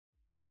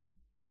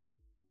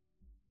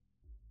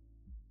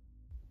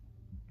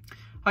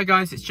Hi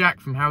guys, it's Jack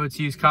from Howard's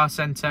Used Car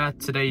Centre.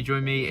 Today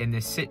join me in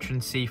this Citroen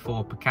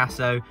C4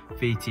 Picasso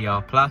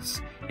VTR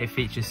Plus. It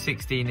features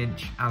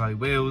 16-inch alloy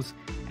wheels,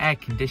 air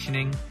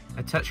conditioning,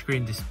 a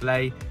touchscreen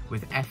display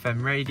with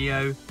FM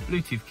radio,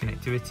 Bluetooth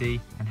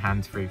connectivity and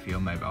hands-free for your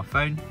mobile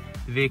phone.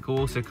 The vehicle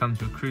also comes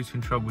with cruise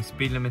control with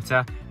speed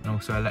limiter and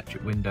also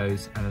electric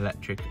windows and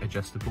electric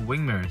adjustable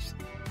wing mirrors.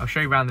 I'll show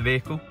you around the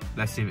vehicle.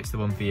 Let's see if it's the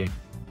one for you.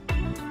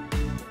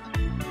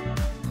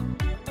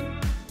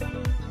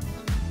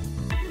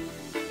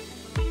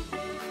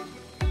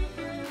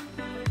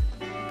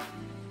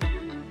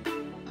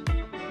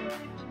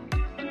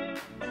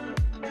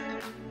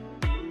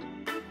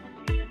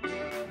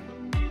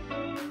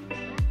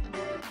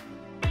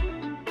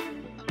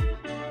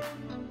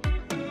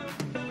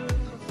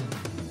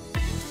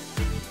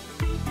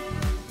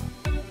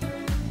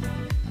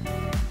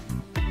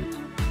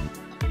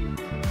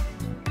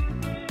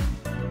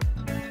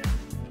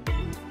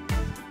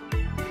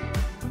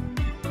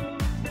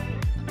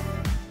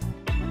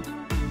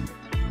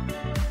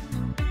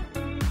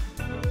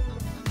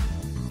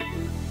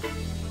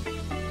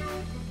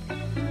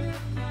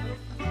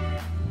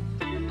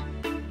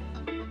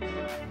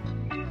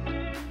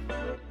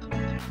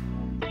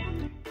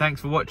 Thanks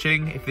for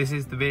watching. If this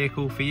is the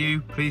vehicle for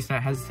you, please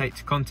don't hesitate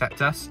to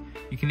contact us.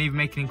 You can even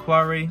make an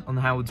inquiry on the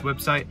Howard's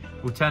website.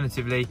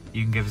 Alternatively,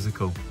 you can give us a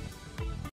call.